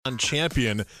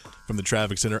Champion from the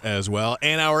Traffic Center as well,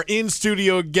 and our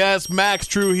in-studio guest, Max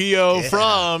Trujillo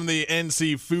from the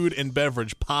NC Food and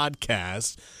Beverage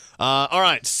Podcast. All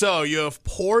right, so you have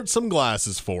poured some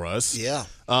glasses for us. Yeah.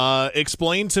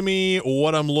 Explain to me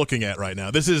what I'm looking at right now.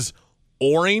 This is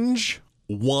orange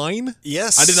wine?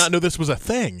 Yes. I did not know this was a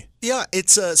thing. Yeah,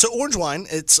 it's so orange wine.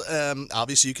 It's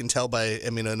obviously you can tell by.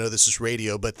 I mean, I know this is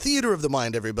radio, but theater of the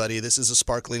mind, everybody. This is a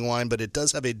sparkling wine, but it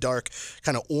does have a dark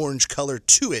kind of orange color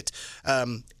to it.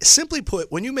 Simply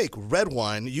put, when you make red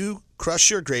wine, you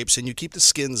crush your grapes and you keep the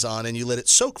skins on and you let it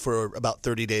soak for about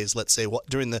 30 days, let's say,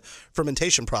 during the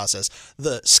fermentation process.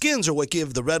 The skins are what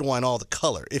give the red wine all the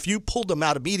color. If you pulled them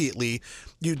out immediately,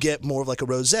 you'd get more of like a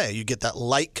rosé. You get that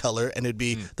light color, and it'd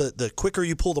be the quicker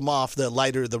you pull them off, the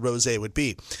lighter the rosé would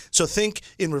be. So think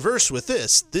in reverse with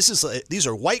this. These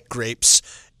are white grapes,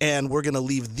 and we're going to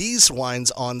leave these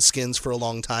wines on skins for a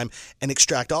long time and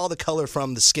extract all the color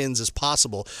from the skins as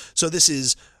possible. So this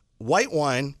is white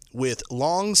wine with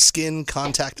long skin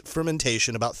contact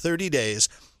fermentation, about 30 days.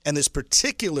 And this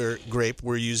particular grape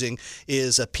we're using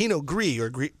is a Pinot Gris or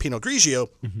Pinot Grigio,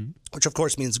 which of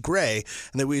course means gray.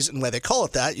 And the reason why they call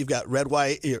it that, you've got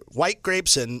white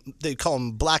grapes, and they call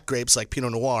them black grapes like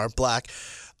Pinot Noir, black.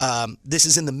 This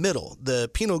is in the middle.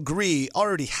 The Pinot Gris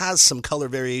already has some color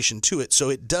variation to it, so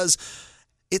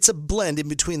it's a blend in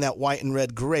between that white and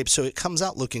red grape, so it comes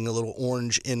out looking a little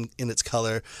orange in its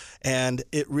color, and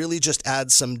it really just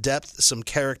adds some depth, some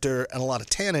character, and a lot of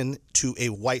tannin to a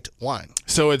white wine.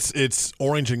 So it's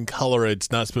orange in color.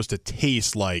 It's not supposed to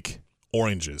taste like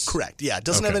oranges. Correct. Yeah, it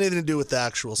doesn't have anything to do with the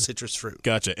actual citrus fruit.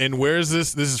 Gotcha. And where is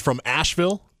this? This is from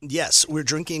Asheville? Yes, we're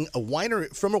drinking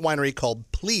from a winery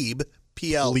called Plebe,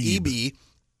 P-L-E-B.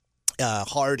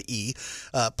 Hard E,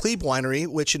 plebe winery,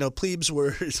 which, plebes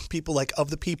were people like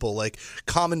of the people, like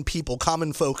common people,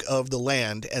 common folk of the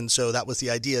land. And so that was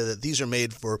the idea, that these are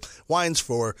made for wines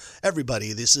for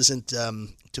everybody. This isn't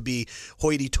to be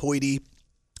hoity-toity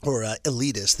or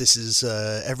elitist. This is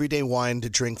everyday wine to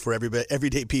drink for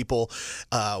everyday people.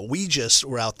 We just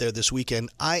were out there this weekend.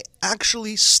 I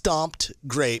actually stomped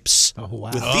grapes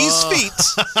with these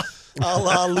feet. A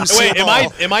la Lucille Wait,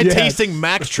 am I tasting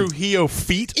Max Trujillo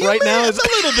feet right now? A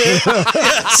little bit.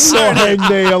 No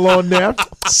hangnail on there.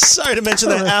 Sorry to mention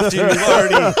that after you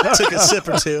already took a sip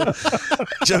or two.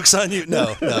 Joke's on you.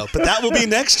 No. But that will be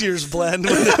next year's blend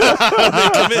when they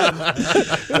come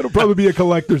in. It'll probably be a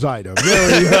collector's item.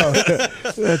 There you go.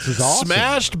 That's just awesome.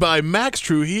 Smashed by Max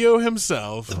Trujillo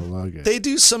himself. I like it. They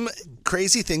do some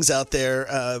crazy things out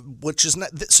there, which is not.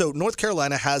 So North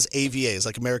Carolina has AVAs,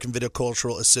 like American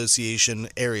Viticultural Association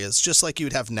areas, just like you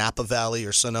would have Napa Valley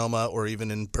or Sonoma, or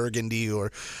even in Burgundy,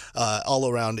 or all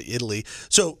around Italy.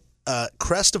 So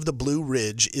Crest of the Blue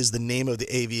Ridge is the name of the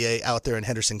AVA out there in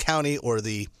Henderson County, or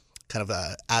the kind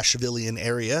of Ashevillean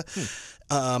area.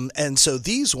 And so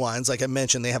these wines, like I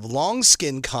mentioned, they have long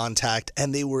skin contact,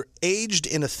 and they were aged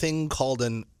in a thing called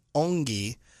an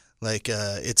ongi, like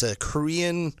it's a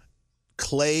Korean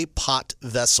clay pot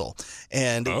vessel,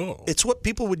 and it's what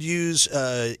people would use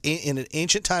in an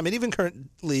ancient time, and even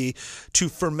currently, to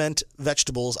ferment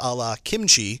vegetables a la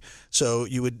kimchi. So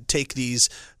you would take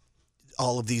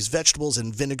all of these vegetables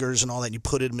and vinegars and all that, and you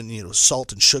put them in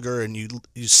salt and sugar, and you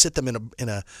sit them in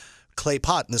a clay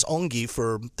pot in this ongi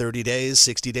for 30 days,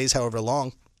 60 days, however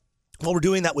long. Well, we're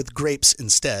doing that with grapes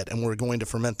instead, and we're going to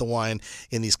ferment the wine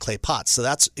in these clay pots. So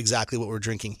that's exactly what we're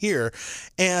drinking here,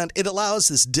 and it allows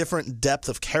this different depth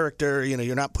of character.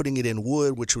 You're not putting it in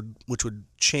wood, which would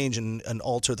change and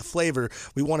alter the flavor.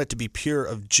 We want it to be pure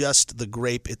of just the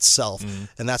grape itself,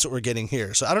 and that's what we're getting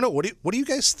here. So I don't know. What do you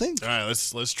guys think? All right,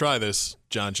 let's try this,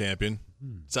 John Champion.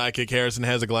 Sidekick Harrison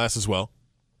has a glass as well.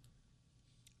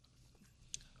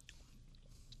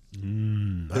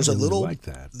 There's a little, like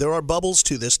that. There are bubbles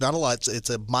to this, not a lot. It's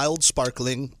a mild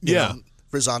sparkling,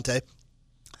 frizzante.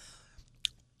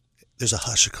 There's a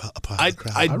hush upon the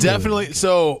crowd. I definitely, like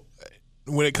so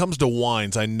when it comes to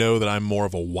wines, I know that I'm more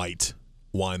of a white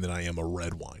wine than I am a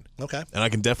red wine. Okay. And I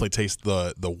can definitely taste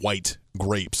the white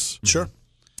grapes. Sure.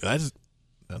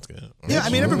 That's good. Yeah, I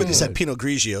mean, everybody's had Pinot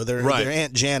Grigio. Their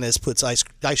Aunt Janice puts ice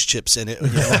chips in it on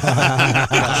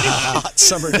a hot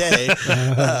summer day.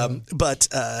 But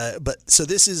so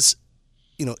this is,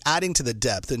 adding to the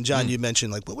depth. And John, you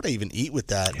mentioned, like, what would I even eat with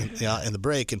that in the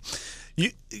break? And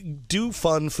You do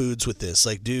fun foods with this,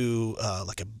 like do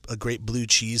like a great blue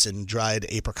cheese and dried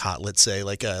apricot, let's say,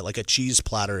 like a cheese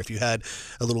platter. If you had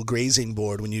a little grazing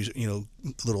board, when you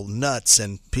little nuts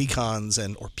and pecans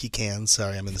or pecans.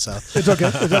 Sorry, I'm in the South. It's okay.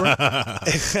 It's all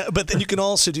right. But then you can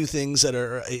also do things that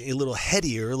are a little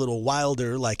headier, a little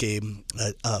wilder, like a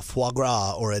foie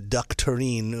gras or a duck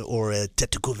terrine or a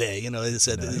tête de couvé. It's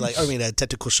a tête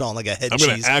de cochon, like a head cheese. I'm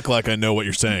going to act like I know what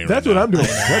you're saying. That's right what now. I'm doing.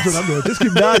 That's what I'm doing. Just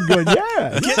keep nodding, going,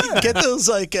 yeah. Get those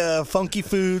like funky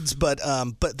foods, but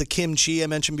the kimchi I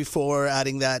mentioned before,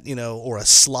 adding that, or a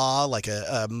slaw, like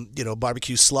a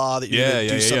barbecue slaw that you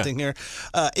do something here.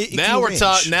 Now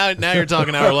you're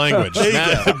talking our language.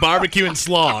 Barbecue and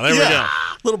slaw. There we go.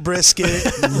 Little brisket,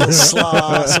 little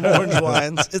slaw, some orange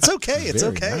wines. It's okay. It's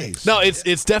Very okay. nice. No,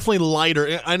 it's definitely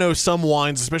lighter. I know some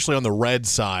wines, especially on the red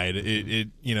side, it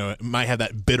might have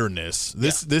that bitterness.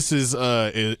 This is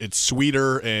it's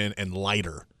sweeter and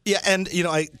lighter. Yeah, and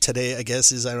today I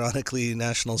guess is ironically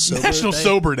National Sober Day.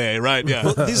 Sober Day, right? Yeah.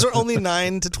 Well, these are only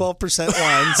 9 to 12%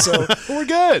 wines, so we're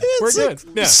good. We're good.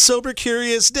 Yeah. Sober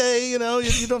Curious Day. You don't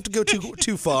have to go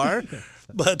too far,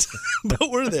 but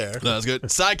we're there. No, that's good.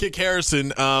 Sidekick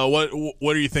Harrison,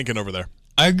 what are you thinking over there?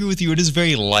 I agree with you. It is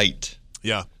very light.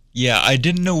 Yeah. Yeah, I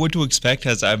didn't know what to expect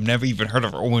as I've never even heard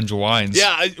of orange wines.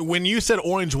 Yeah, when you said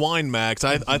orange wine, Max,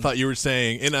 I thought you were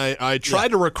saying, and I tried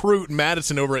to recruit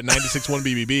Madison over at 96.1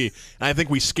 BBB, and I think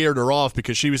we scared her off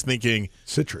because she was thinking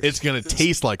citrus. It's going to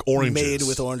taste like oranges. Made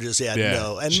with oranges,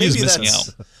 no. And She's maybe missing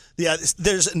that's out. Yeah,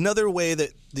 there's another way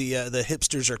that the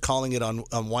hipsters are calling it on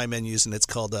wine menus, and it's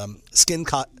called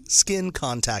skin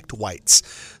contact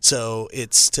whites. So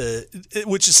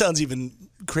which sounds even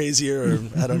crazier, or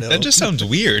I don't know. That just sounds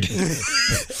weird. You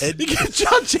get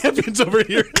John Champions over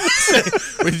here.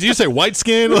 Wait, did you say white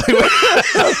skin?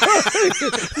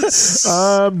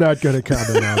 I'm not going to comment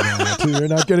on that. You're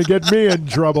not going to get me in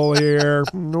trouble here.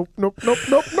 Nope.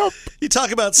 You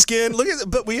talk about skin. Look at,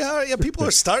 but we are. Yeah, people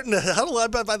are starting to huddle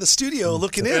up by the studio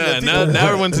looking in. Yeah, now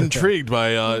everyone's intrigued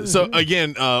by. So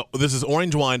again, this is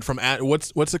orange wine from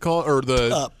what's it called, or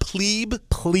the Plebe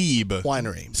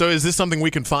Winery. So is this something we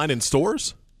can find in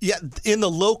stores? Yeah, in the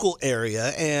local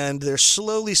area, and they're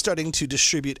slowly starting to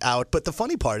distribute out. But the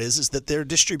funny part is that their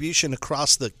distribution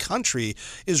across the country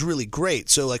is really great.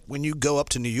 So, like when you go up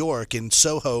to New York in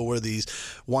Soho, where these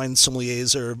wine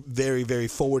sommeliers are very, very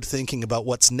forward-thinking about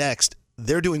what's next,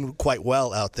 they're doing quite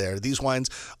well out there. These wines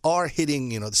are hitting,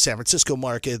 the San Francisco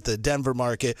market, the Denver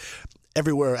market,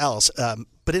 everywhere else.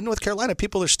 But in North Carolina,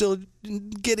 people are still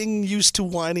getting used to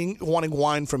wanting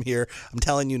wine from here. I'm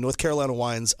telling you, North Carolina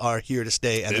wines are here to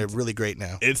stay, and they're really great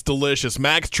now. It's delicious.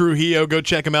 Max Trujillo, go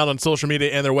check them out on social media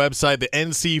and their website, the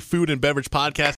NC Food and Beverage Podcast.